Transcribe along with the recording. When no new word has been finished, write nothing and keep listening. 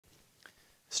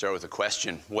Start with a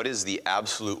question. What is the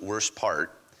absolute worst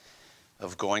part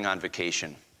of going on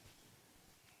vacation?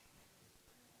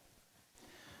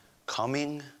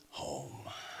 Coming home.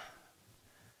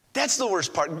 That's the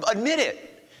worst part. Admit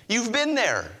it. You've been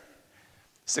there.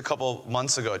 Just a couple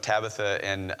months ago, Tabitha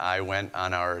and I went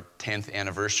on our 10th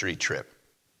anniversary trip.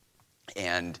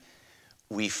 And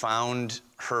we found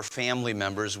her family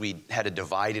members. We had a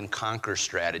divide and conquer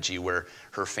strategy where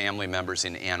her family members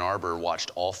in Ann Arbor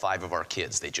watched all 5 of our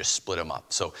kids. They just split them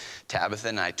up. So Tabitha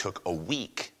and I took a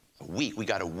week, we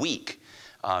got a week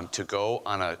to go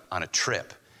on a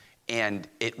trip. And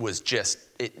it was just,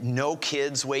 no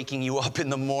kids waking you up in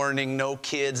the morning, no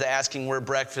kids asking where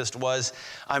breakfast was.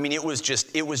 I mean, it was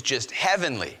just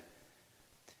heavenly.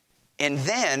 And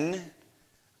then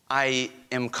I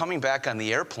am coming back on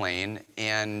the airplane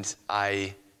and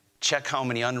I check how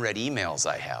many unread emails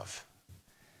I have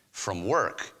from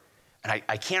work. And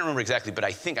I can't remember exactly, but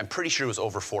I'm pretty sure it was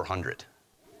over 400.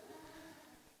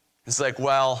 It's like,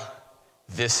 well,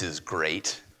 this is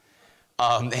great.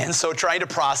 And so trying to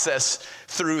process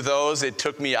through those, it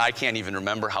took me, I can't even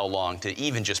remember how long to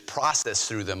even just process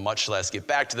through them, much less get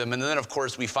back to them. And then, of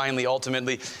course, we finally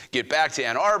ultimately get back to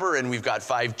Ann Arbor, and we've got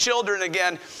 5 children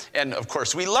again. And, of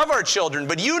course, we love our children,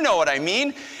 but you know what I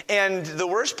mean. And the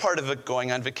worst part of it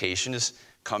going on vacation is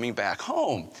coming back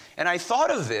home. And I thought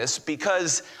of this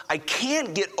because I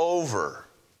can't get over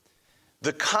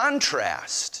the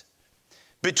contrast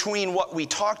between what we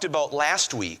talked about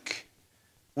last week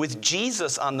with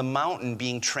Jesus on the mountain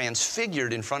being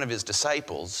transfigured in front of his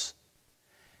disciples,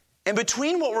 and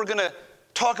between what we're going to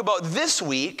talk about this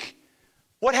week,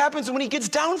 what happens when he gets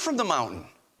down from the mountain.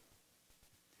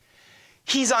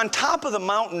 He's on top of the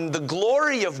mountain. The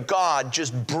glory of God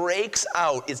just breaks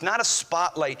out. It's not a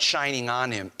spotlight shining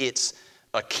on him. It's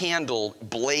a candle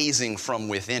blazing from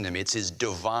within him. It's his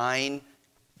divine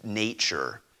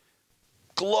nature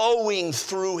glowing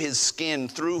through his skin,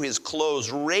 through his clothes,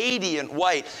 radiant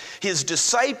white. His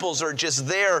disciples are just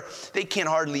there. They can't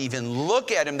hardly even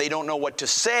look at him. They don't know what to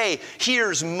say.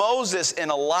 Here's Moses and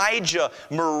Elijah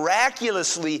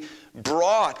miraculously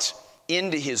brought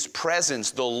into his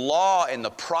presence, the law and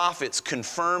the prophets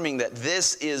confirming that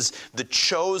this is the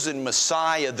chosen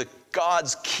Messiah, the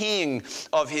God's king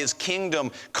of his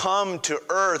kingdom come to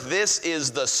earth. This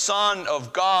is the Son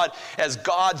of God as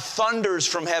God thunders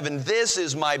from heaven. This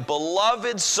is my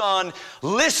beloved Son.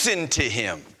 Listen to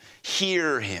him.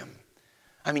 Hear him.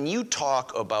 I mean, you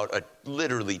talk about a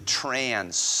literally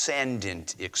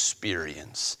transcendent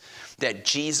experience that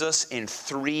Jesus and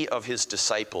 3 of his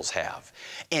disciples have.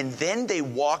 And then they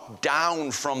walk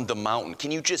down from the mountain.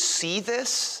 Can you just see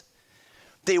this?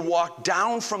 They walk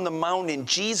down from the mountain, and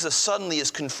Jesus suddenly is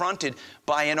confronted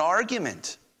by an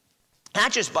argument.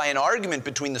 Not just by an argument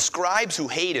between the scribes who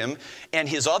hate him and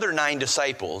his other 9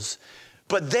 disciples,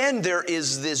 but then there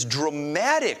is this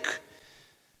dramatic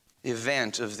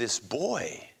event of this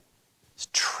boy. This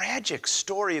tragic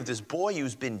story of this boy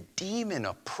who's been demon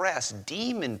oppressed,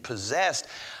 demon possessed,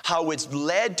 how it's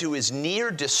led to his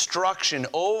near destruction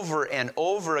over and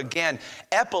over again,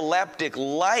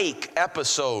 epileptic-like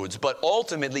episodes, but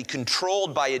ultimately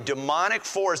controlled by a demonic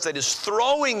force that is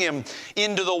throwing him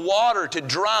into the water to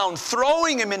drown,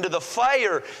 throwing him into the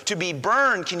fire to be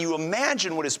burned. Can you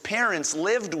imagine what his parents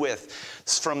lived with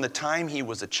from the time he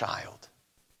was a child?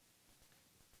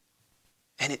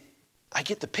 And I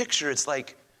get the picture. It's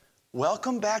like,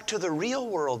 welcome back to the real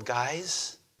world,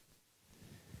 guys.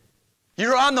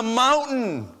 You're on the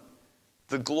mountain.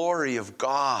 The glory of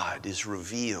God is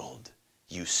revealed.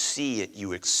 You see it,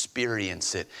 you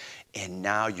experience it, and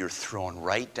now you're thrown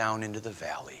right down into the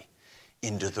valley,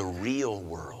 into the real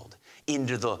world,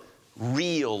 into the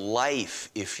real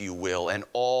life, if you will, and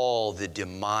all the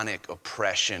demonic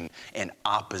oppression and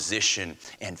opposition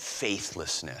and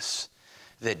faithlessness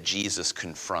that Jesus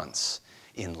confronts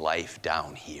in life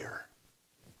down here.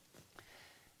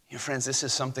 You know, friends, this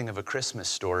is something of a Christmas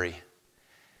story.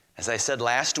 As I said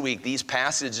last week, these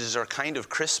passages are kind of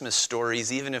Christmas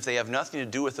stories, even if they have nothing to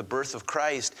do with the birth of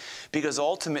Christ, because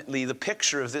ultimately the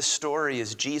picture of this story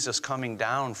is Jesus coming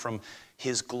down from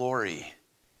his glory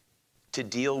to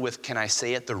deal with, can I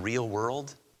say it, the real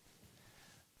world?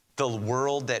 The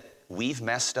world that we've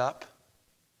messed up,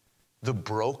 the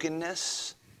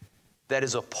brokenness that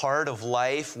is a part of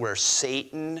life where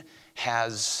Satan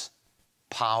has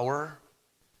power.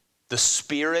 The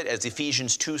spirit, as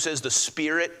Ephesians 2 says, the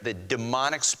spirit, the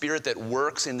demonic spirit that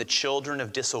works in the children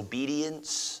of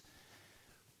disobedience.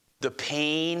 The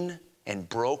pain and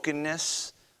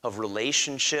brokenness of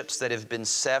relationships that have been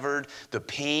severed, the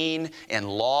pain and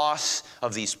loss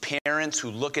of these parents who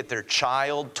look at their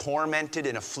child tormented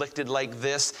and afflicted like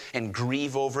this and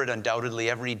grieve over it undoubtedly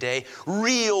every day.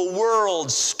 Real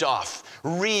world stuff,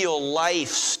 real life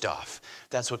stuff.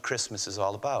 That's what Christmas is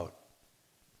all about.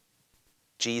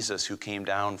 Jesus, who came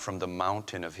down from the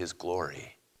mountain of his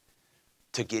glory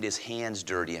to get his hands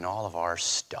dirty in all of our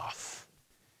stuff,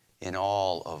 in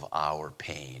all of our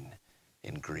pain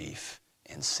and grief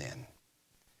and sin.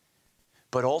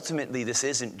 But ultimately, this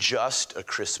isn't just a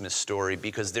Christmas story,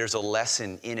 because there's a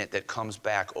lesson in it that comes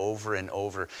back over and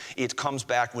over. It comes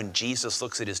back when Jesus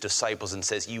looks at his disciples and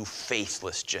says, "You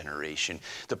faithless generation."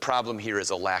 The problem here is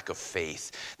a lack of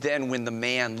faith. Then when the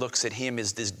man looks at him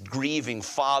as this grieving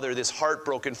father, this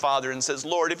heartbroken father, and says,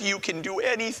 "Lord, if you can do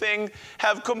anything,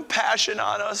 have compassion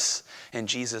on us." And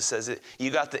Jesus says,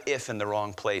 "You got the if in the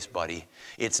wrong place, buddy.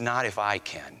 It's not if I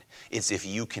can. It's if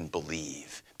you can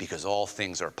believe. Because all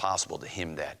things are possible to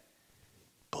him that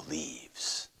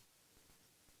believes."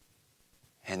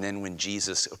 And then when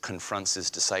Jesus confronts his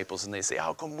disciples and they say,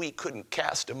 "How come we couldn't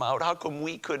cast him out? How come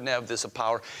we couldn't have this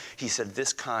power?" He said,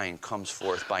 "This kind comes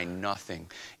forth by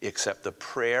nothing except the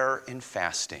prayer and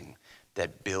fasting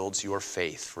that builds your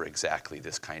faith for exactly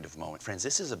this kind of moment." Friends,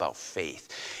 this is about faith.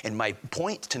 And my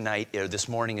point tonight, or this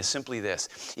morning, is simply this.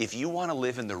 If you want to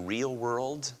live in the real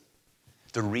world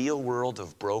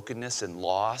of brokenness and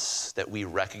loss that we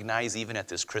recognize even at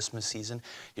this Christmas season,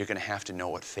 you're going to have to know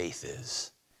what faith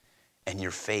is. And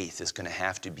your faith is going to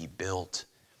have to be built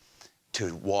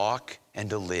to walk and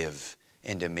to live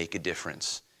and to make a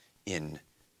difference in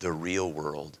the real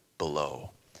world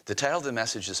below. The title of the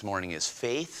message this morning is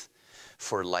Faith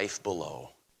for Life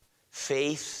Below.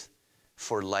 Faith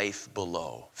for life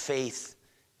below. Faith,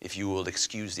 if you will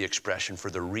excuse the expression, for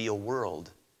the real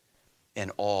world and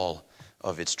all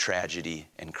of its tragedy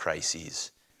and crises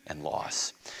and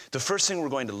loss. The first thing we're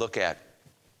going to look at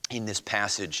in this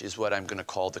passage is what I'm going to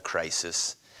call the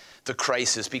crisis. The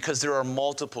crisis, because there are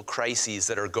multiple crises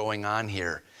that are going on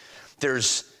here.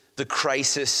 There's the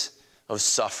crisis of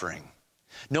suffering.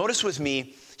 Notice with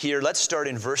me here, let's start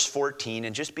in verse 14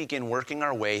 and just begin working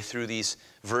our way through these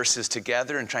verses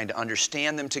together and trying to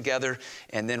understand them together.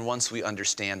 And then once we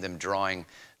understand them, drawing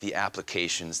the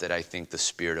applications that I think the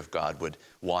Spirit of God would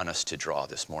want us to draw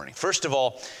this morning. First of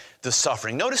all, the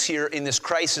suffering. Notice here in this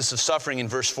crisis of suffering in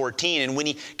verse 14, "And when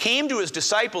he came to his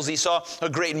disciples, he saw a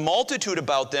great multitude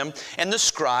about them, and the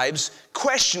scribes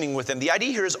questioning with them." The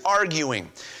idea here is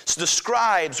arguing. So the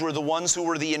scribes were the ones who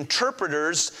were the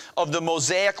interpreters of the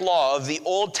Mosaic law, of the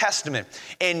Old Testament.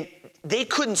 And they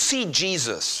couldn't see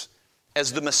Jesus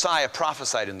as the Messiah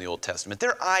prophesied in the Old Testament.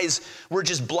 Their eyes were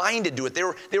just blinded to it.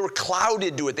 They were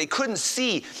clouded to it. They couldn't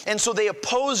see. And so they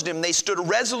opposed him. They stood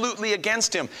resolutely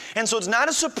against him. And so it's not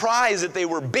a surprise that they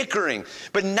were bickering.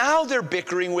 But now they're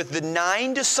bickering with the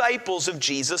 9 disciples of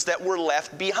Jesus that were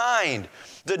left behind.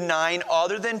 The 9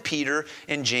 other than Peter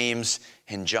and James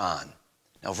and John.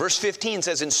 Now, verse 15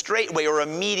 says, "And straightway," or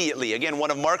immediately, again, one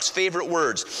of Mark's favorite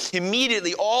words,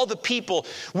 "immediately all the people,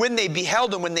 when they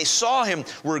beheld him, when they saw him,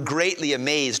 were greatly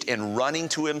amazed, and running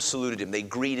to him, saluted him." They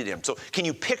greeted him. So can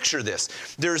you picture this?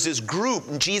 There's this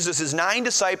group, Jesus' 9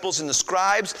 disciples and the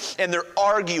scribes, and they're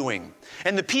arguing.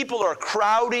 And the people are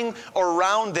crowding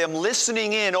around them,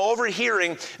 listening in,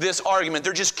 overhearing this argument.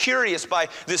 They're just curious by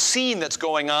the scene that's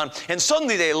going on. And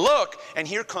suddenly they look, and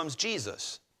here comes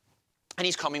Jesus. And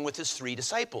he's coming with his 3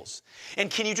 disciples. And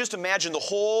can you just imagine the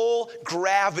whole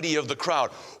gravity of the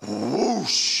crowd?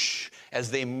 Whoosh!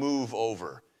 As they move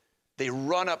over. They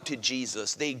run up to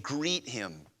Jesus. They greet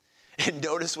him. And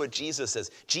notice what Jesus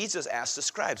says. Jesus asks the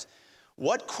scribes,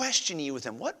 "What question you with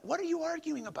him? What are you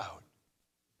arguing about?"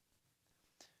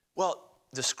 Well,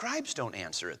 the scribes don't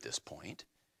answer at this point.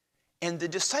 And the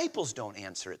disciples don't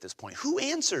answer at this point. Who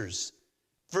answers?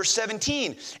 Verse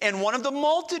 17, "And one of the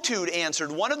multitude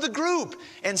answered," one of the group,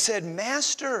 and said,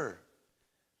 "Master,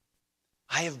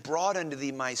 I have brought unto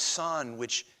thee my son,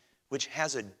 which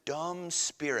has a dumb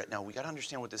spirit." Now, we got to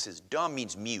understand what this is. Dumb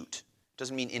means mute. It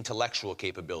doesn't mean intellectual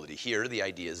capability. Here, the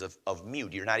idea is of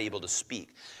mute. You're not able to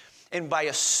speak. And by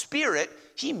a spirit,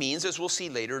 he means, as we'll see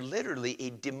later, literally a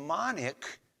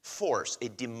demonic force, a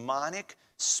demonic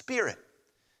spirit.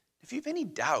 If you have any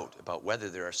doubt about whether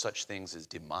there are such things as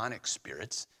demonic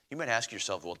spirits, you might ask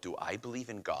yourself, well, do I believe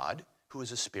in God, who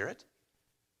is a spirit?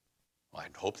 Well, I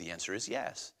hope the answer is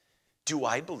yes. Do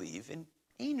I believe in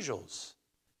angels,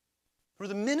 who are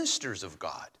the ministers of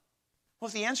God? Well,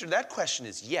 if the answer to that question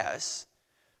is yes,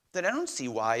 then I don't see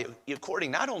why,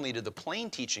 according not only to the plain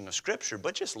teaching of Scripture,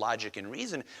 but just logic and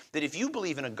reason, that if you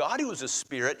believe in a God who is a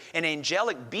spirit and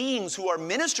angelic beings who are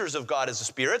ministers of God as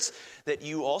spirits, that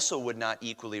you also would not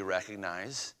equally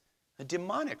recognize a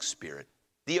demonic spirit,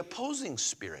 the opposing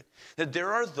spirit. That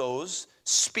there are those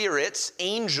spirits,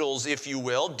 angels, if you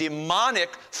will,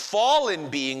 demonic, fallen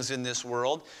beings in this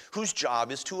world, whose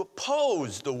job is to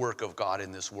oppose the work of God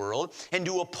in this world and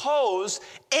to oppose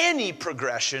any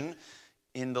progression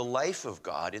in the life of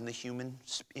God in the human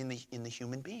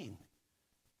being.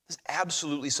 This is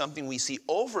absolutely something we see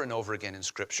over and over again in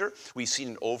Scripture. We've seen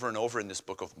it over and over in this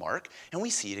book of Mark, and we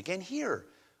see it again here.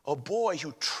 A boy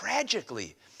who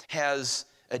tragically has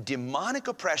a demonic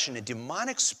oppression, a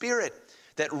demonic spirit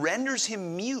that renders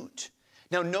him mute.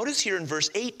 Now notice here in verse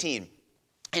 18,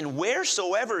 and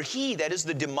wheresoever he, that is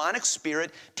the demonic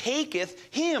spirit,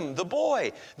 taketh him, the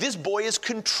boy. This boy is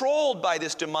controlled by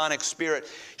this demonic spirit.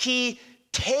 He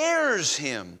tears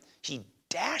him. He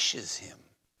dashes him.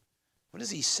 What is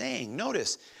he saying?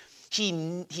 Notice,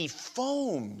 he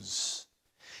foams.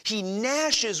 He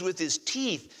gnashes with his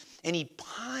teeth, and he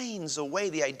pines away.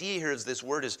 The idea here is this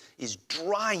word is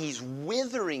drying. He's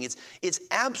withering. It's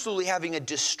absolutely having a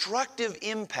destructive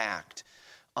impact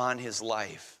on his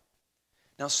life.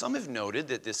 Now, some have noted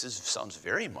that this sounds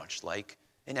very much like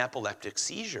an epileptic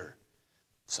seizure.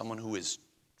 Someone who is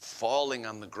falling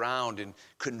on the ground and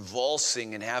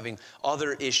convulsing and having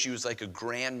other issues like a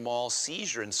grand mal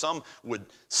seizure. And some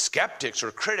skeptics or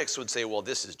critics would say, well,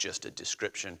 this is just a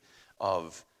description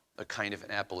of a kind of an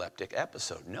epileptic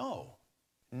episode. No.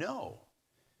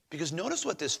 Because notice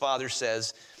what this father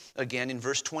says again in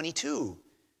verse 22.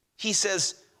 He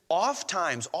says,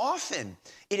 often,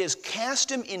 it has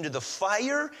cast him into the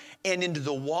fire and into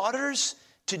the waters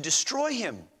to destroy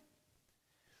him.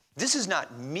 This is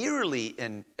not merely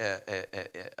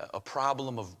a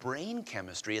problem of brain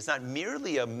chemistry. It's not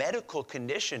merely a medical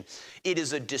condition. It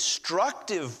is a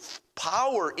destructive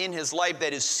power in his life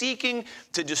that is seeking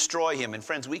to destroy him. And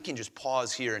friends, we can just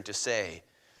pause here and to say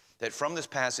that from this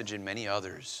passage and many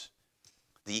others,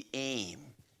 the aim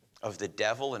of the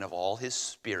devil and of all his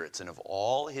spirits and of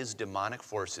all his demonic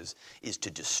forces is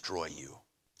to destroy you.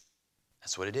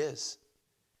 That's what it is.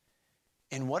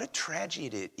 And what a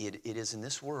tragedy it is in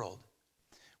this world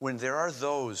when there are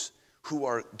those who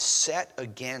are set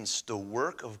against the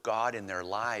work of God in their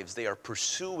lives. They are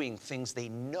pursuing things they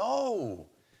know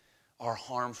are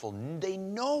harmful, they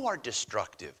know are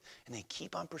destructive, and they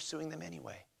keep on pursuing them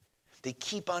anyway. They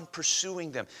keep on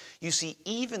pursuing them. You see,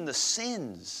 even the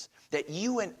sins that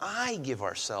you and I give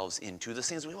ourselves into, the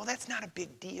things, well, that's not a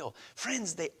big deal.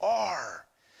 Friends, they are.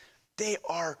 They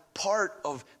are part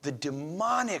of the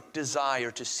demonic desire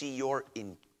to see your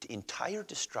entire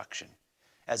destruction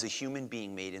as a human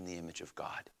being made in the image of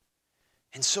God.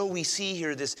 And so we see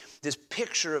here this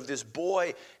picture of this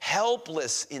boy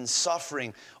helpless in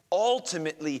suffering,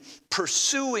 ultimately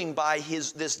pursuing by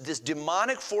this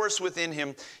demonic force within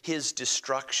him his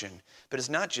destruction. But it's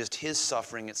not just his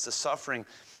suffering, it's the suffering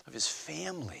of his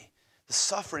family, the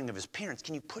suffering of his parents.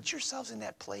 Can you put yourselves in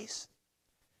that place?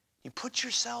 You put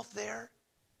yourself there?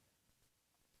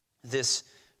 This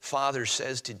father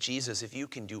says to Jesus, if you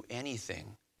can do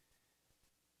anything,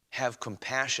 have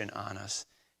compassion on us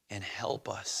and help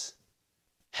us.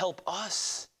 Help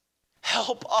us.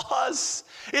 Help us.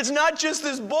 It's not just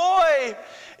this boy,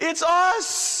 it's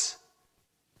us.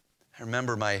 I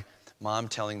remember my mom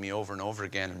telling me over and over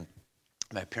again, and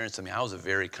my parents told me I was a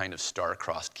very kind of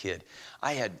star-crossed kid.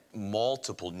 I had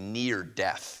multiple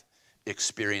near-death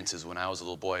experiences when I was a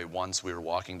little boy. Once we were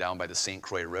walking down by the St.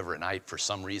 Croix River, and I, for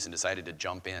some reason, decided to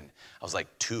jump in. I was like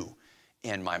 2,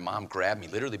 and my mom grabbed me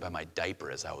literally by my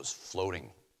diaper as I was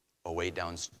floating away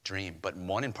downstream. But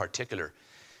one in particular,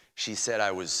 she said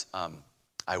I was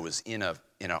in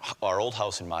our old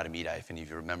house in Matamita, if any of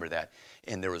you remember that,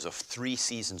 and there was a 3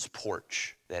 Seasons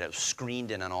porch that was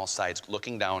screened in on all sides,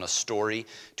 looking down a story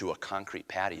to a concrete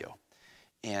patio.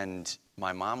 And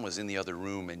my mom was in the other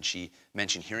room, and she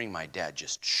mentioned hearing my dad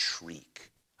just shriek.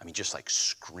 I mean, just like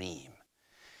scream.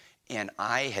 And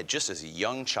I had, just as a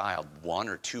young child, 1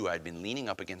 or 2, I'd been leaning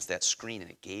up against that screen,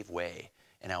 and it gave way.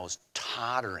 And I was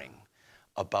tottering,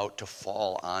 about to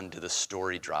fall onto the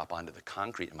story, drop onto the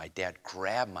concrete. And my dad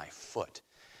grabbed my foot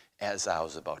as I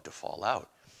was about to fall out.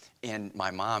 And my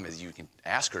mom, as you can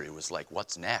ask her, it was like,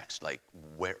 what's next? Like,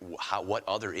 what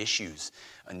other issues,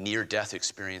 near-death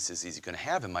experiences is he going to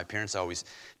have? And my parents always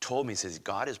told me, says,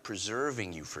 God is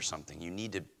preserving you for something. You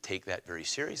need to take that very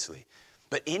seriously.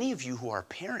 But any of you who are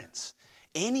parents,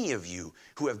 Any of you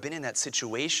who have been in that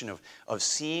situation of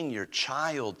seeing your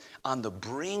child on the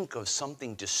brink of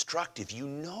something destructive, you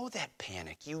know that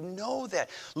panic. You know that,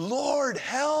 Lord,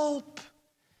 help.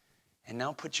 And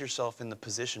now put yourself in the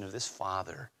position of this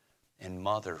father and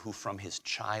mother who from his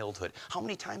childhood, how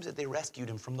many times had they rescued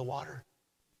him from the water,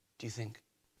 do you think?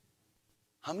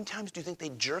 How many times do you think they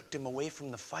jerked him away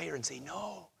from the fire and say,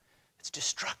 no, it's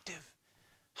destructive?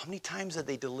 How many times have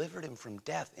they delivered him from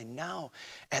death? And now,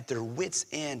 at their wits'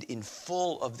 end, in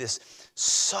full of this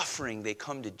suffering, they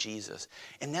come to Jesus.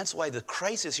 And that's why the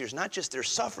crisis here is not just their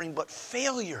suffering, but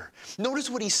failure. Notice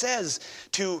what he says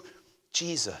to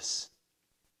Jesus.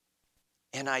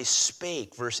 And I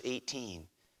spake, verse 18,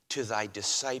 to thy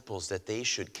disciples that they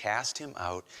should cast him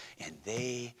out, and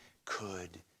they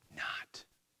could not.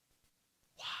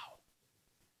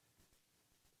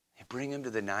 Bring him to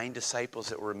the 9 disciples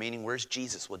that were remaining. Where's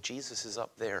Jesus? Well, Jesus is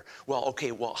up there. Well, okay,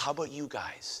 how about you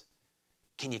guys?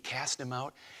 Can you cast him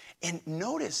out? And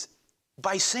notice,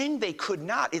 by saying they could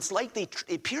not, it's like it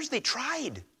appears they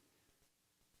tried.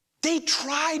 They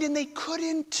tried and they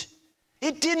couldn't.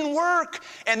 It didn't work.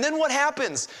 And then what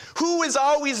happens? Who is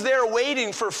always there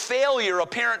waiting for failure,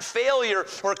 apparent failure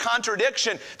or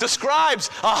contradiction? The scribes.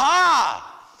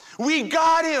 Aha! We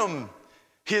got him.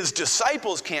 His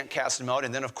disciples can't cast him out,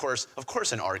 and then of course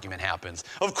an argument happens.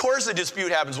 Of course a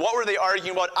dispute happens. What were they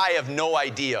arguing about? I have no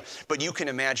idea. But you can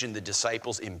imagine the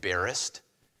disciples embarrassed,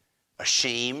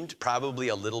 ashamed, probably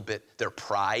a little bit, their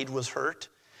pride was hurt.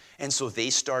 And so they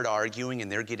start arguing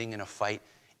and they're getting in a fight.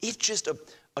 It's just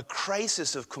a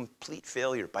crisis of complete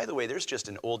failure. By the way, there's just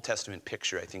an Old Testament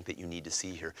picture I think that you need to see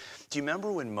here. Do you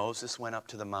remember when Moses went up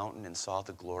to the mountain and saw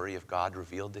the glory of God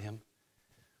revealed to him?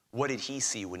 What did he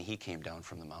see when he came down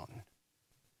from the mountain?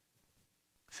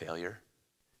 Failure.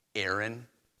 Aaron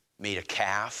made a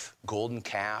calf, golden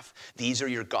calf. These are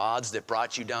your gods that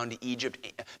brought you down to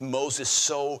Egypt. Moses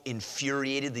so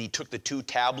infuriated that he took the 2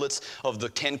 tablets of the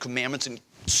 10 Commandments and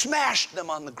smashed them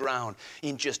on the ground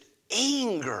in just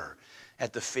anger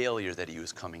at the failure that he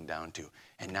was coming down to.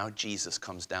 And now Jesus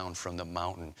comes down from the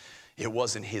mountain. It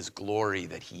wasn't his glory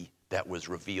that was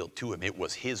revealed to him. It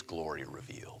was his glory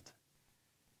revealed.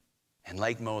 And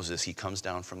like Moses, he comes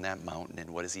down from that mountain,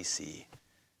 and what does he see?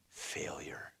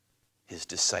 Failure. His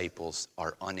disciples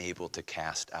are unable to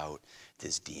cast out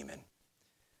this demon.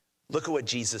 Look at what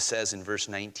Jesus says in verse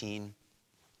 19.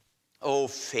 O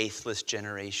faithless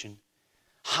generation,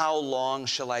 how long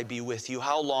shall I be with you?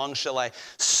 How long shall I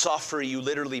suffer you,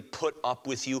 literally put up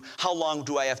with you? How long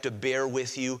do I have to bear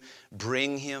with you?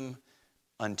 Bring him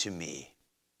unto me.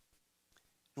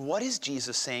 What is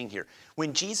Jesus saying here?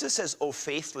 When Jesus says, "O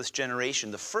faithless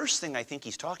generation," the first thing I think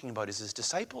he's talking about is his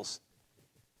disciples.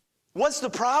 What's the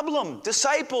problem?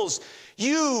 Disciples,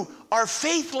 you are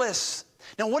faithless.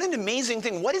 Now, what an amazing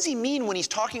thing. What does he mean when he's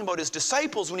talking about his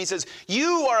disciples when he says,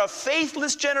 you are a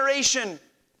faithless generation?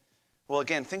 Well,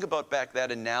 again, think about back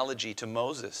that analogy to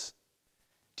Moses.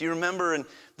 Do you remember in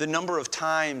the number of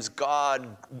times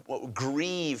God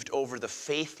grieved over the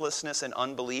faithlessness and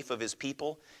unbelief of his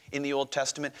people in the Old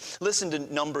Testament? Listen to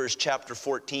Numbers chapter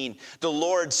 14. The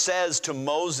Lord says to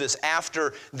Moses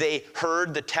after they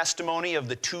heard the testimony of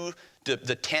the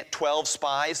 12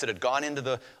 spies that had gone into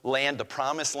the land, the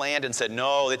promised land, and said,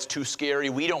 no, it's too scary.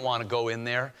 We don't want to go in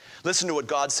there. Listen to what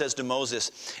God says to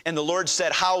Moses. And the Lord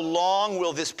said, how long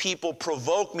will this people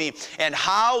provoke me? And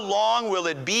how long will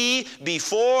it be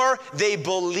before they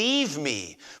believe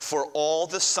me for all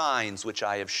the signs which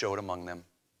I have showed among them?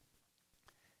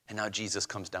 And now Jesus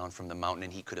comes down from the mountain,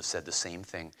 and he could have said the same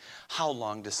thing. How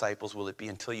long, disciples, will it be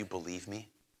until you believe me?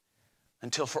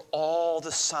 Until for all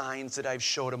the signs that I've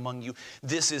showed among you,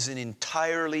 this is an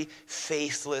entirely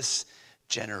faithless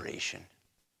generation.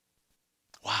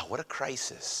 Wow, what a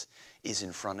crisis is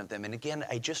in front of them. And again,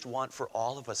 I just want for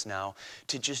all of us now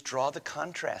to just draw the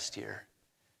contrast here.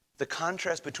 The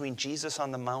contrast between Jesus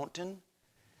on the mountain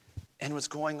and what's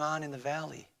going on in the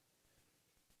valley.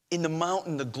 In the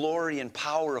mountain, the glory and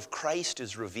power of Christ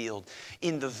is revealed.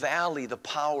 In the valley, the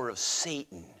power of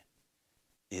Satan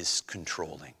is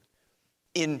controlling.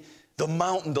 In the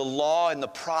mountain, the law and the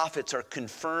prophets are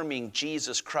confirming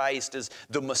Jesus Christ as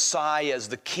the Messiah, as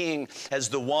the King, as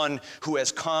the one who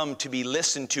has come to be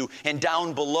listened to. And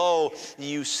down below,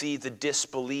 you see the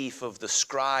disbelief of the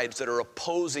scribes that are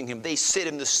opposing him. They sit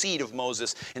in the seat of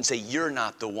Moses and say, you're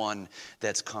not the one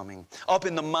that's coming. Up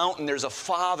in the mountain, there's a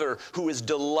father who is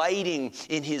delighting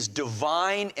in his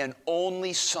divine and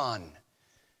only Son.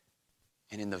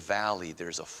 And in the valley,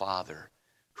 there's a father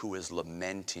who is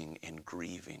lamenting and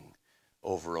grieving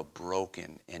over a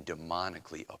broken and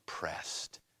demonically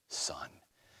oppressed son.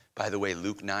 By the way,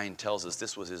 Luke 9 tells us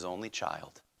this was his only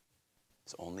child.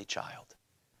 his only child,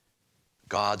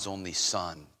 God's only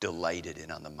son, delighted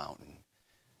in on the mountain.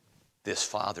 This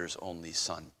Father's only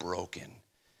son, broken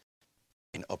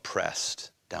and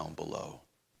oppressed down below.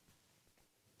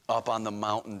 Up on the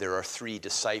mountain, there are 3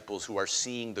 disciples who are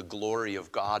seeing the glory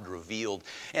of God revealed,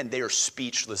 and they are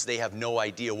speechless. They have no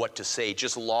idea what to say,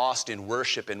 just lost in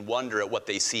worship and wonder at what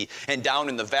they see. And down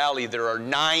in the valley, there are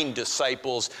 9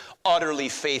 disciples, utterly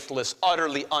faithless,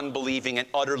 utterly unbelieving, and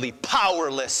utterly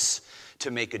powerless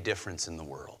to make a difference in the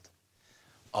world.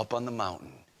 Up on the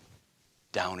mountain,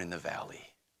 down in the valley,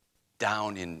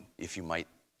 down in, if you might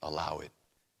allow it,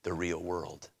 the real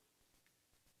world.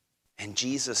 And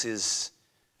Jesus is...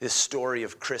 This story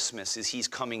of Christmas is he's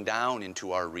coming down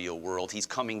into our real world. He's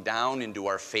coming down into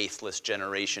our faithless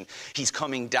generation. He's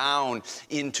coming down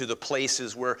into the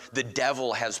places where the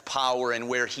devil has power and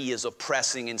where he is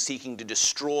oppressing and seeking to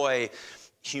destroy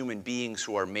human beings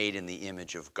who are made in the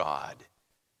image of God.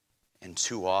 And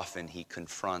too often he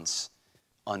confronts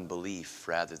unbelief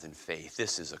rather than faith.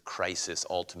 This is a crisis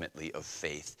ultimately of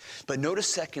faith. But notice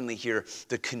secondly here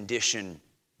the condition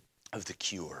of the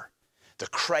cure. The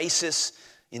crisis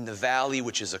in the valley,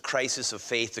 which is a crisis of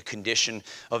faith, the condition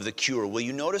of the cure. Will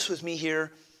you notice with me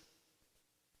here?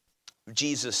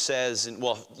 Jesus says,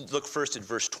 look first at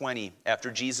verse 20. After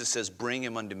Jesus says, bring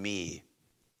him unto me.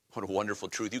 What a wonderful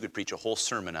truth. You could preach a whole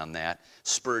sermon on that.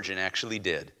 Spurgeon actually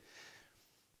did.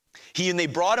 And they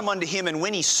brought him unto him, and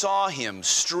when he saw him,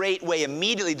 straightway,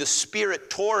 immediately the Spirit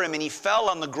tore him, and he fell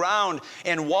on the ground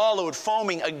and wallowed,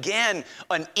 foaming. Again,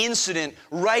 an incident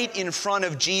right in front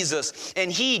of Jesus.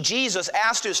 And Jesus,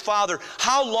 asked his father,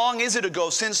 how long is it ago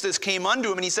since this came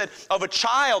unto him? And he said, of a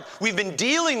child, we've been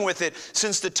dealing with it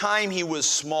since the time he was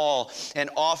small. And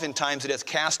oftentimes it has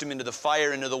cast him into the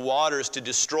fire, into the waters to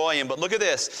destroy him. But look at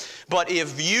this. But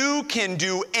if you can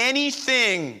do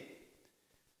anything,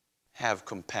 have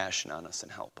compassion on us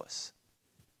and help us.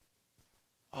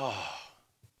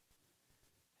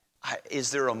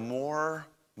 Is there a more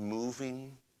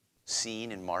moving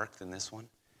scene in Mark than this one?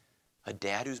 A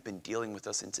dad who's been dealing with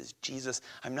us and says, Jesus,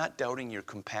 I'm not doubting your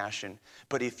compassion,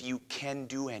 but if you can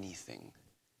do anything,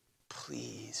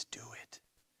 please do it.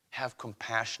 Have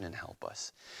compassion and help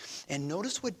us. And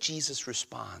notice what Jesus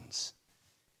responds.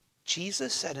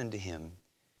 Jesus said unto him,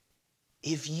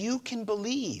 if you can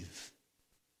believe,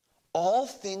 all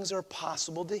things are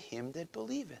possible to him that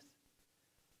believeth.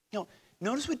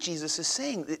 Notice what Jesus is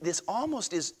saying. This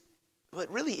almost is, well, it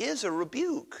really is a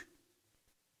rebuke.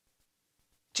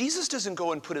 Jesus doesn't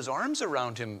go and put his arms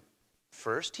around him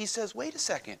first. He says, wait a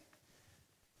second.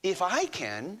 If I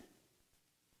can,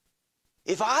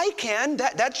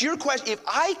 that's your question. If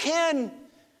I can,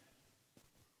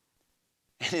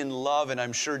 and in love, and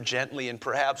I'm sure gently, and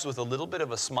perhaps with a little bit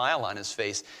of a smile on his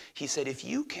face, he said, if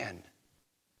you can.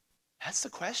 That's the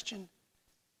question.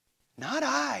 Not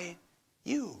I,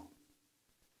 you.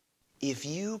 If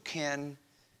you can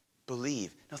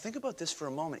believe. Now think about this for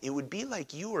a moment. It would be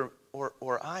like you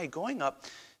or I going up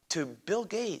to Bill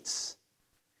Gates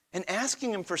and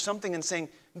asking him for something and saying,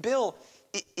 Bill,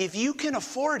 if you can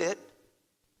afford it,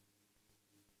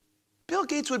 Bill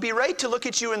Gates would be right to look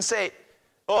at you and say,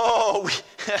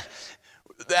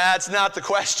 that's not the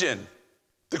question.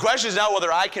 The question is not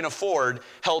whether I can afford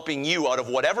helping you out of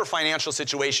whatever financial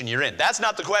situation you're in. That's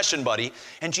not the question, buddy.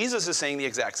 And Jesus is saying the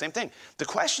exact same thing. The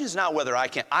question is not whether I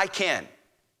can. I can.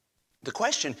 The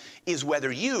question is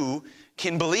whether you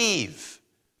can believe.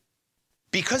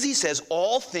 Because he says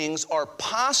all things are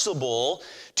possible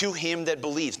to him that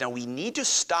believes. Now we need to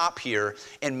stop here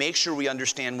and make sure we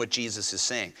understand what Jesus is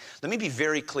saying. Let me be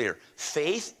very clear.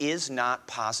 Faith is not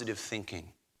positive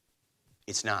thinking.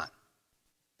 It's not.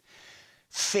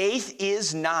 Faith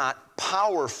is not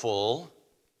powerful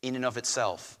in and of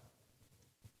itself.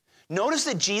 Notice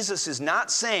that Jesus is not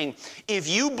saying, if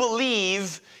you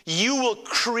believe, you will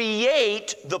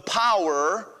create the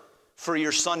power for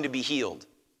your son to be healed.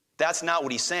 That's not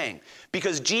what he's saying.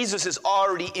 Because Jesus is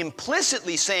already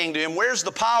implicitly saying to him, where's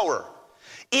the power?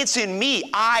 It's in me.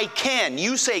 I can.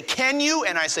 You say, can you?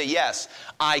 And I say, yes,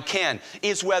 I can.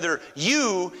 It's whether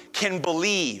you can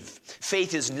believe.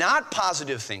 Faith is not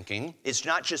positive thinking. It's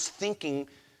not just thinking,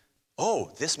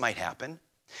 this might happen.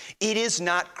 It is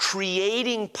not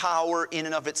creating power in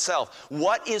and of itself.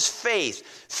 What is faith?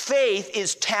 Faith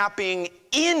is tapping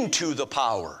into the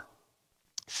power.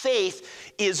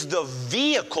 Faith is the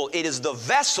vehicle, it is the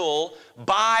vessel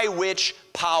by which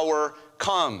power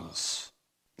comes.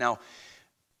 Now,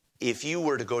 if you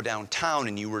were to go downtown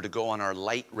and you were to go on our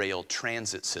light rail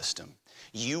transit system,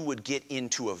 you would get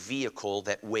into a vehicle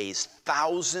that weighs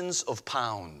thousands of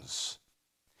pounds.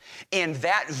 And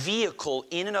that vehicle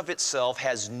in and of itself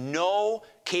has no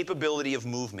capability of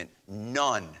movement,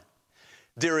 none.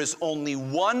 There is only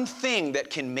one thing that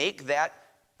can make that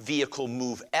vehicle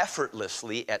move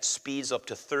effortlessly at speeds up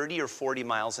to 30 or 40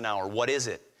 miles an hour. What is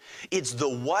it? It's the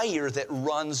wire that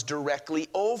runs directly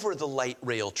over the light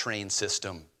rail train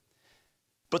system.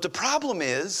 But the problem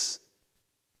is,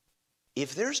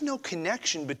 if there's no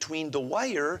connection between the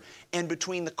wire and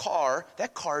between the car,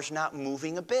 that car's not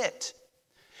moving a bit.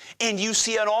 And you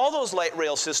see on all those light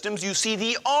rail systems, you see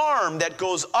the arm that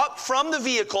goes up from the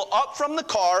vehicle, up from the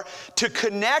car, to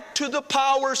connect to the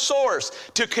power source,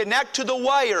 to connect to the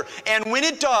wire. And when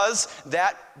it does,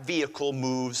 that vehicle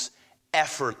moves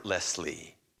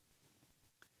effortlessly.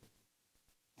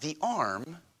 The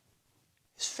arm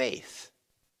is faith.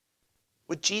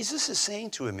 What Jesus is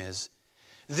saying to him is,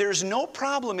 there's no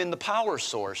problem in the power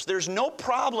source. There's no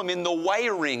problem in the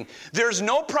wiring. There's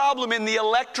no problem in the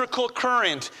electrical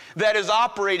current that is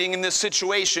operating in this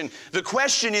situation. The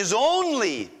question is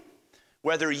only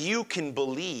whether you can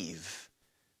believe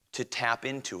to tap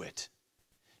into it,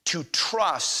 to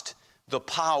trust the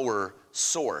power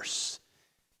source,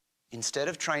 instead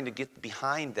of trying to get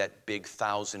behind that big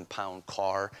 1,000-pound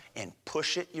car and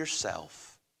push it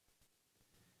yourself.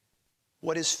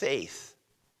 What is faith?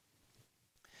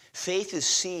 Faith is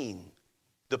seeing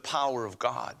the power of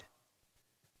God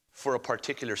for a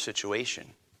particular situation.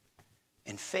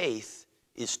 And faith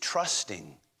is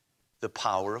trusting the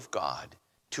power of God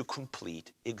to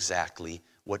complete exactly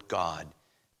what God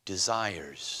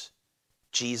desires.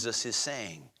 Jesus is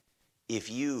saying,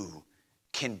 if you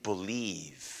can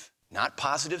believe, not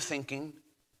positive thinking,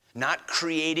 not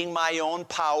creating my own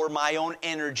power, my own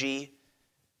energy,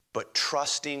 but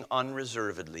trusting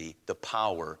unreservedly the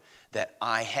power that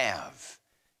I have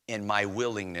and my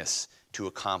willingness to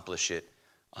accomplish it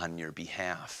on your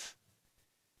behalf.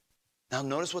 Now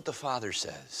notice what the father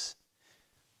says.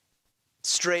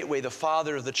 Straightway the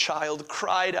father of the child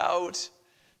cried out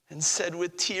and said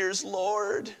with tears,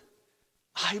 Lord,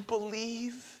 I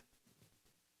believe.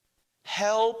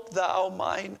 Help thou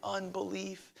mine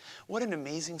unbelief. What an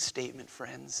amazing statement,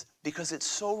 friends, because it's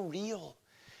so real.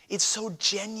 It's so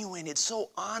genuine. It's so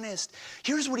honest.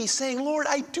 Here's what he's saying. Lord,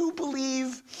 I do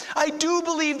believe. I do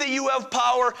believe that you have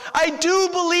power. I do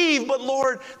believe. But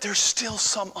Lord, there's still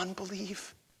some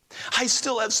unbelief. I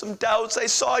still have some doubts. I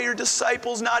saw your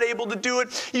disciples not able to do it.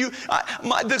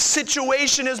 The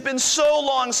situation has been so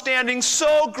long-standing,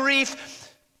 so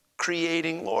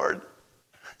grief-creating, Lord.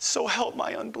 So help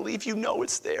my unbelief. You know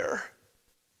it's there.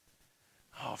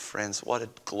 Oh, friends, what a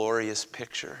glorious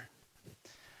picture.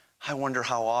 I wonder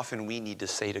how often we need to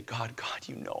say to God, God,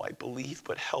 you know I believe,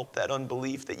 but help that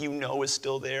unbelief that you know is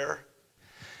still there.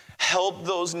 Help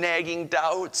those nagging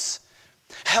doubts.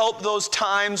 Help those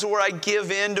times where I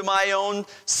give in to my own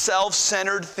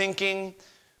self-centered thinking,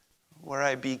 where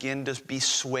I begin to be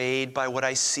swayed by what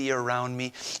I see around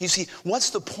me. You see,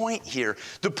 what's the point here?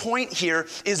 The point here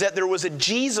is that there was a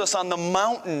Jesus on the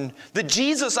mountain. The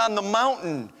Jesus on the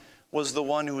mountain was the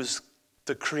one who was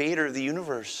the creator of the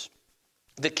universe.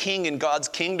 The king in God's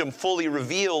kingdom fully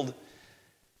revealed.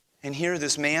 And here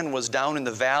this man was down in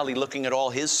the valley looking at all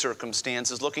his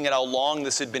circumstances, looking at how long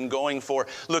this had been going for,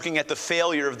 looking at the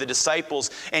failure of the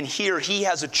disciples. And here he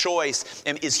has a choice.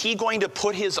 And is he going to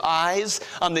put his eyes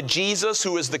on the Jesus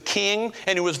who is the king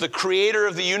and who is the creator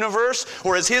of the universe?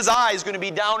 Or is his eyes going to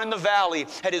be down in the valley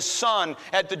at his son,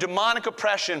 at the demonic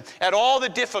oppression, at all the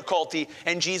difficulty?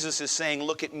 And Jesus is saying,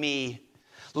 look at me.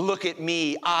 Look at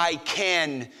me, I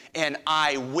can and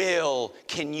I will.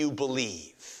 Can you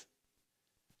believe?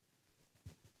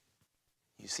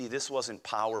 You see, this wasn't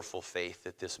powerful faith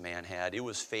that this man had. It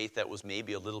was faith that was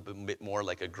maybe a little bit more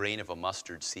like a grain of a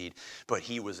mustard seed. But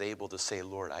he was able to say,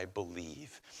 Lord, I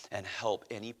believe, and help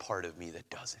any part of me that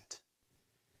doesn't.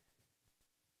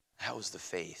 That was the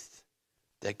faith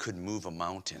that could move a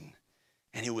mountain.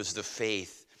 And it was the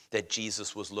faith that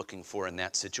Jesus was looking for in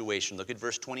that situation. Look at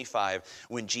verse 25.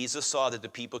 When Jesus saw that the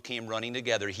people came running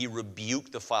together, he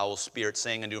rebuked the foul spirit,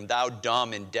 saying unto him, Thou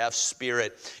dumb and deaf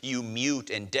spirit, you mute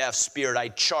and deaf spirit, I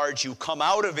charge you, come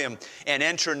out of him and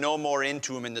enter no more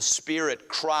into him. And the spirit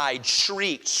cried,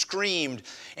 shrieked, screamed,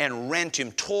 and rent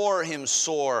him, tore him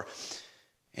sore,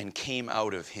 and came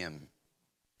out of him.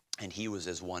 And he was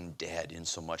as one dead,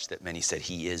 insomuch that many said,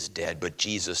 he is dead. But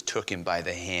Jesus took him by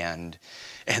the hand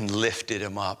and lifted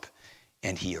him up,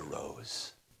 and he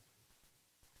arose.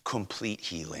 Complete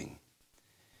healing.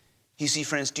 You see,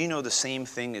 friends, do you know the same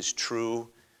thing is true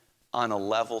on a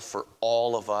level for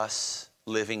all of us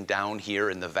living down here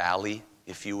in the valley,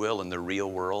 if you will, in the real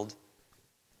world?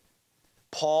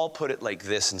 Paul put it like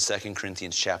this in 2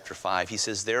 Corinthians chapter 5. He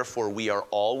says, therefore we are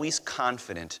always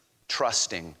confident,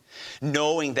 trusting,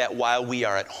 knowing that while we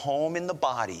are at home in the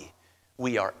body,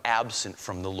 we are absent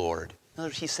from the Lord. In other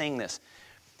words, he's saying this.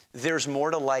 There's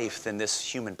more to life than this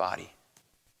human body.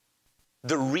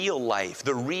 The real life,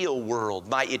 the real world,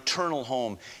 my eternal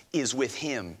home is with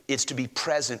him. It's to be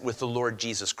present with the Lord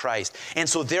Jesus Christ. And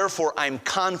so therefore I'm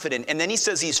confident. And then he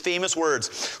says these famous words,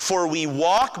 for we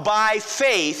walk by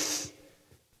faith,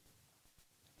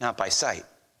 not by sight.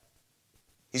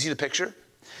 You see the picture?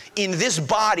 In this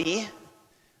body,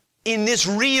 in this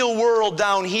real world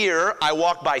down here, I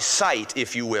walk by sight,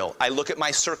 if you will. I look at my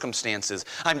circumstances.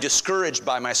 I'm discouraged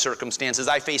by my circumstances.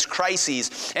 I face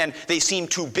crises, and they seem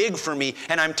too big for me,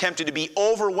 and I'm tempted to be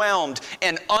overwhelmed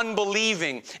and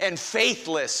unbelieving and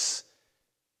faithless.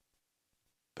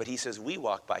 But he says we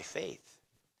walk by faith.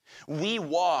 We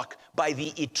walk by the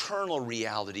eternal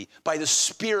reality, by the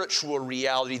spiritual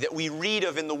reality that we read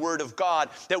of in the Word of God,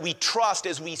 that we trust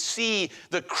as we see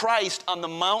the Christ on the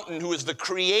mountain who is the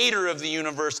creator of the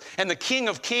universe and the King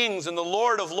of kings and the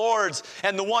Lord of lords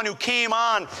and the one who came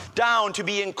on down to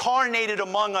be incarnated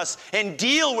among us and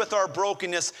deal with our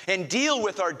brokenness and deal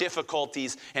with our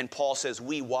difficulties. And Paul says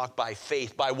we walk by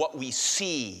faith, by what we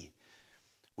see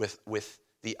with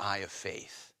the eye of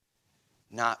faith.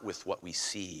 Not with what we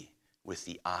see with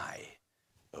the eye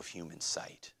of human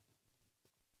sight.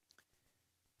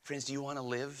 Friends, do you want to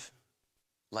live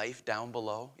life down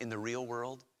below in the real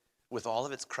world with all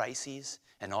of its crises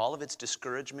and all of its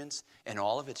discouragements and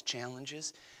all of its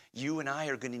challenges? You and I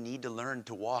are going to need to learn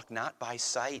to walk not by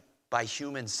sight, by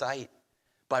human sight,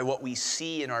 by what we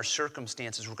see in our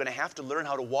circumstances. We're going to have to learn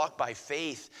how to walk by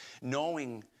faith,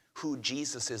 knowing who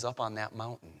Jesus is up on that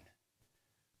mountain.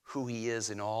 Who he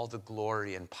is in all the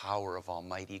glory and power of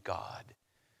Almighty God,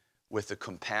 with a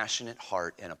compassionate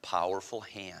heart and a powerful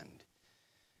hand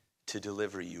to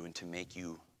deliver you and to make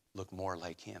you look more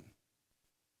like him.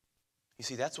 You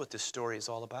see, that's what this story is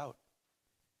all about.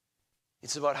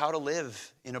 It's about how to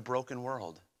live in a broken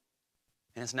world.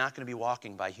 And it's not going to be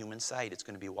walking by human sight. It's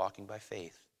going to be walking by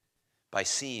faith, by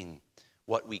seeing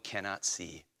what we cannot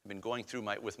see. I've been going through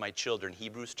with my children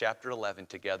Hebrews chapter 11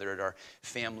 together at our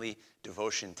family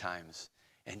devotion times.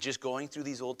 And just going through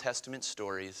these Old Testament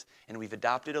stories, and we've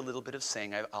adopted a little bit of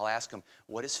saying. I'll ask them,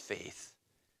 what is faith?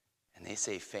 And they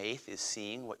say, faith is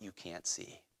seeing what you can't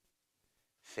see.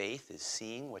 Faith is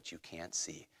seeing what you can't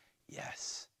see.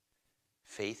 Yes.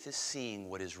 Faith is seeing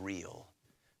what is real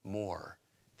more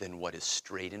than what is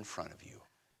straight in front of you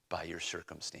by your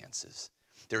circumstances.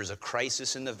 There's a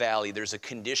crisis in the valley. There's a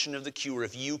condition of the cure.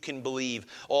 If you can believe,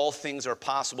 all things are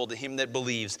possible to him that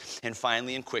believes. And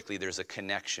finally and quickly, there's a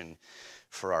connection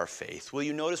for our faith. Will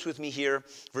you notice with me here,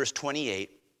 verse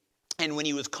 28? And when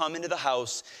he was come into the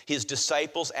house, his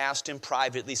disciples asked him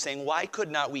privately, saying, why could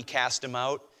not we cast him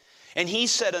out? And he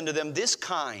said unto them, this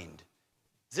kind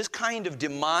of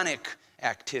demonic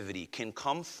activity can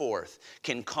come forth,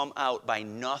 can come out by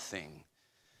nothing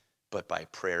but by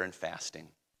prayer and fasting.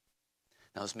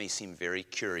 Now, this may seem very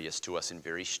curious to us and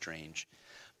very strange.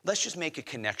 Let's just make a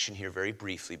connection here very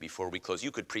briefly before we close.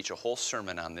 You could preach a whole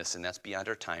sermon on this, and that's beyond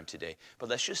our time today. But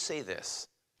let's just say this.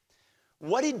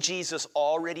 What did Jesus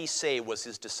already say was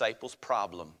his disciples'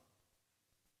 problem?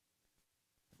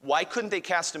 Why couldn't they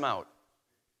cast him out?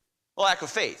 A lack of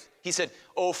faith. He said,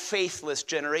 "O faithless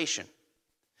generation."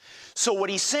 So what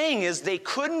he's saying is they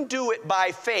couldn't do it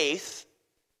by faith.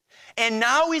 And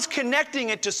now he's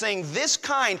connecting it to saying this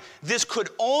could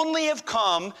only have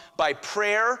come by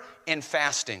prayer and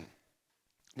fasting.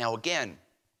 Now again,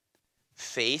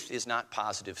 faith is not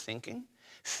positive thinking.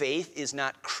 Faith is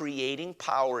not creating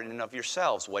power in and of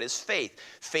yourselves. What is faith?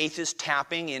 Faith is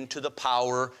tapping into the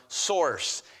power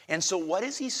source. And so what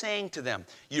is he saying to them?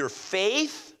 Your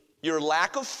faith, your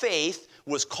lack of faith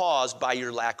was caused by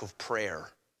your lack of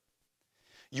prayer.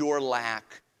 Your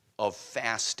lack of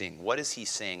fasting. What is he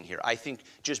saying here? I think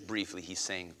just briefly he's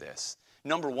saying this.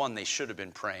 Number one, they should have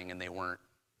been praying and they weren't.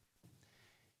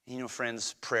 You know,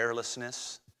 friends,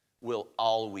 prayerlessness will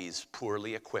always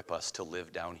poorly equip us to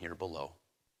live down here below.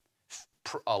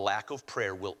 A lack of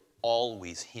prayer will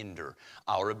always hinder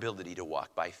our ability to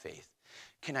walk by faith.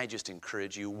 Can I just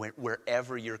encourage you,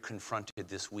 wherever you're confronted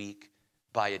this week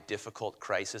by a difficult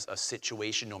crisis, a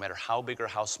situation, no matter how big or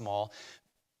how small,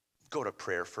 go to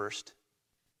prayer first.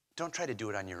 Don't try to do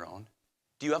it on your own.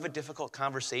 Do you have a difficult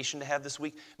conversation to have this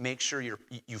week? Make sure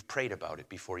you've prayed about it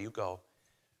before you go.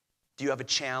 Do you have a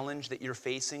challenge that you're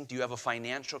facing? Do you have a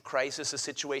financial crisis, a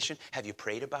situation? Have you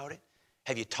prayed about it?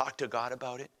 Have you talked to God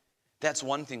about it? That's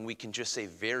one thing we can just say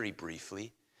very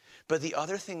briefly. But the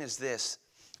other thing is this.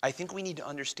 I think we need to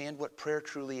understand what prayer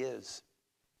truly is.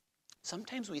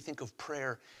 Sometimes we think of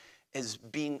prayer as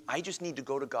being, I just need to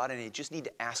go to God and I just need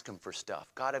to ask him for stuff.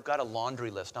 God, I've got a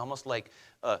laundry list, almost like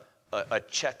a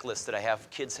checklist that I have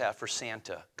kids have for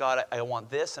Santa. God, I want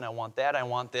this and I want that, I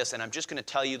want this, and I'm just going to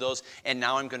tell you those, and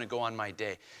now I'm going to go on my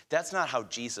day. That's not how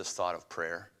Jesus thought of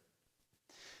prayer.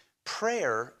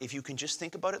 Prayer, if you can just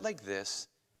think about it like this,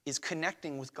 is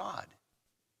connecting with God.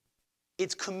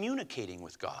 It's communicating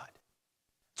with God.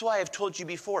 That's why I've told you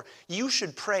before, you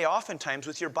should pray oftentimes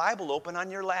with your Bible open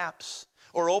on your laps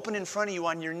or open in front of you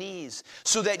on your knees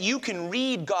so that you can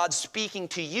read God speaking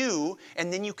to you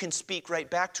and then you can speak right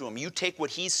back to him. You take what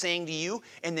he's saying to you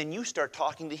and then you start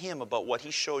talking to him about what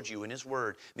he showed you in his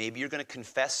word. Maybe you're going to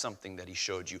confess something that he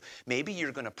showed you. Maybe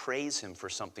you're going to praise him for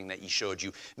something that he showed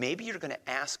you. Maybe you're going to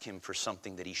ask him for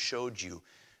something that he showed you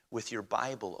with your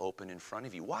Bible open in front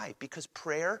of you. Why? Because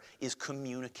prayer is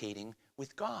communicating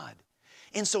with God.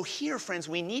 And so here, friends,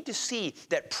 we need to see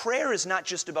that prayer is not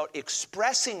just about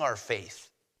expressing our faith,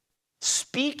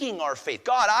 speaking our faith.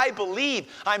 God, I believe,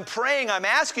 I'm praying, I'm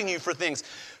asking you for things.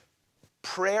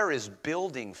 Prayer is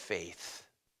building faith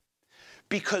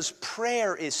because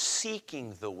prayer is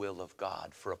seeking the will of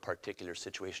God for a particular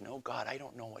situation. Oh, God, I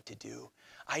don't know what to do.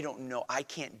 I don't know. I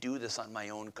can't do this on my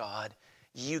own, God.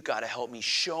 You got to help me.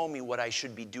 Show me what I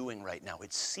should be doing right now.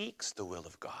 It seeks the will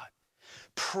of God.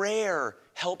 Prayer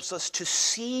helps us to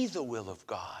see the will of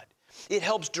God. It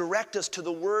helps direct us to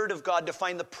the Word of God to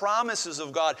find the promises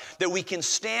of God that we can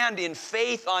stand in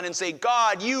faith on and say,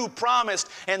 God, you promised,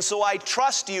 and so I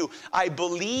trust you. I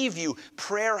believe you.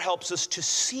 Prayer helps us to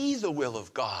see the will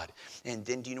of God. And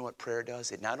then do you know what prayer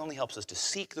does? It not only helps us to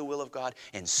seek the will of God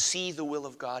and see the will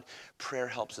of God, prayer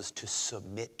helps us to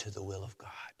submit to the will of God.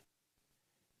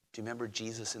 Do you remember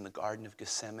Jesus in the Garden of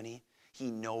Gethsemane? He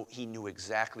knew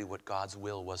exactly what God's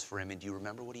will was for him. And do you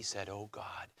remember what he said? Oh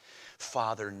God,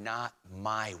 Father, not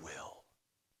my will,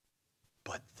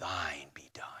 but thine be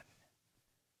done.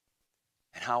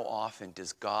 And how often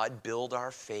does God build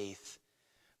our faith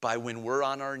by when we're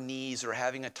on our knees or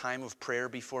having a time of prayer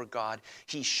before God,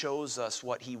 he shows us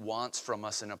what he wants from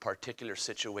us in a particular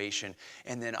situation.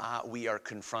 And then we are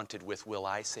confronted with, will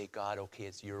I say, God, okay,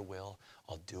 it's your will,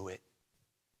 I'll do it.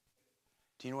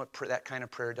 Do you know what that kind of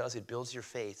prayer does? It builds your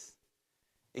faith.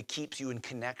 It keeps you in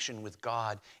connection with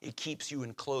God. It keeps you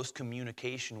in close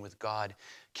communication with God.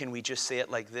 Can we just say it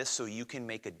like this so you can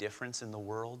make a difference in the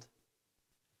world?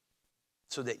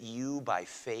 So that you, by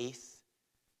faith,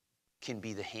 can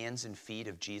be the hands and feet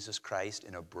of Jesus Christ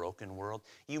in a broken world.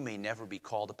 You may never be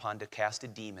called upon to cast a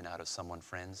demon out of someone,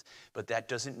 friends, but that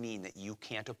doesn't mean that you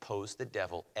can't oppose the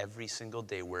devil every single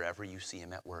day wherever you see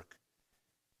him at work.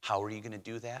 How are you going to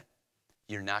do that?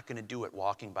 You're not going to do it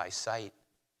walking by sight,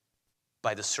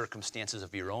 by the circumstances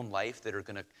of your own life that are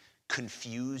going to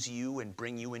confuse you and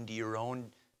bring you into your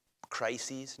own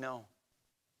crises. No.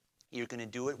 You're going to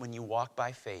do it when you walk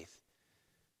by faith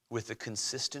with a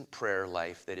consistent prayer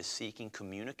life that is seeking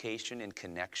communication and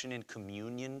connection and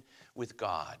communion with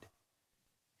God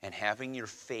and having your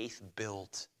faith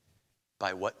built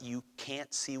by what you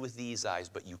can't see with these eyes,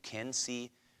 but you can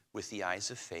see with the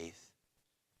eyes of faith.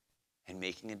 And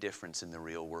making a difference in the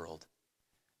real world.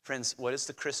 Friends, what is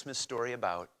the Christmas story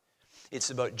about? It's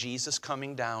about Jesus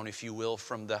coming down, if you will,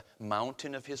 from the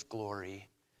mountain of his glory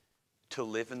to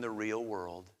live in the real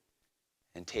world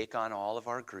and take on all of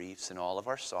our griefs and all of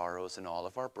our sorrows and all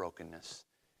of our brokenness,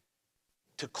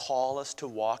 to call us to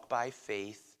walk by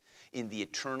faith in the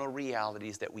eternal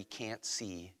realities that we can't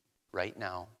see right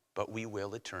now, but we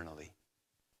will eternally.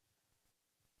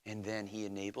 And then he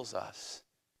enables us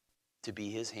to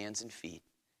be his hands and feet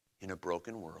in a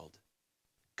broken world,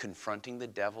 confronting the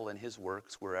devil and his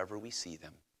works wherever we see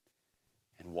them,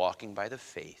 and walking by the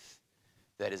faith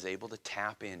that is able to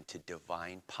tap into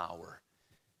divine power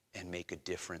and make a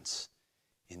difference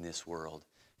in this world.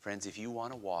 Friends, if you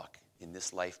want to walk in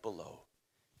this life below,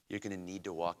 you're going to need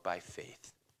to walk by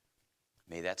faith.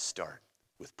 May that start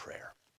with prayer.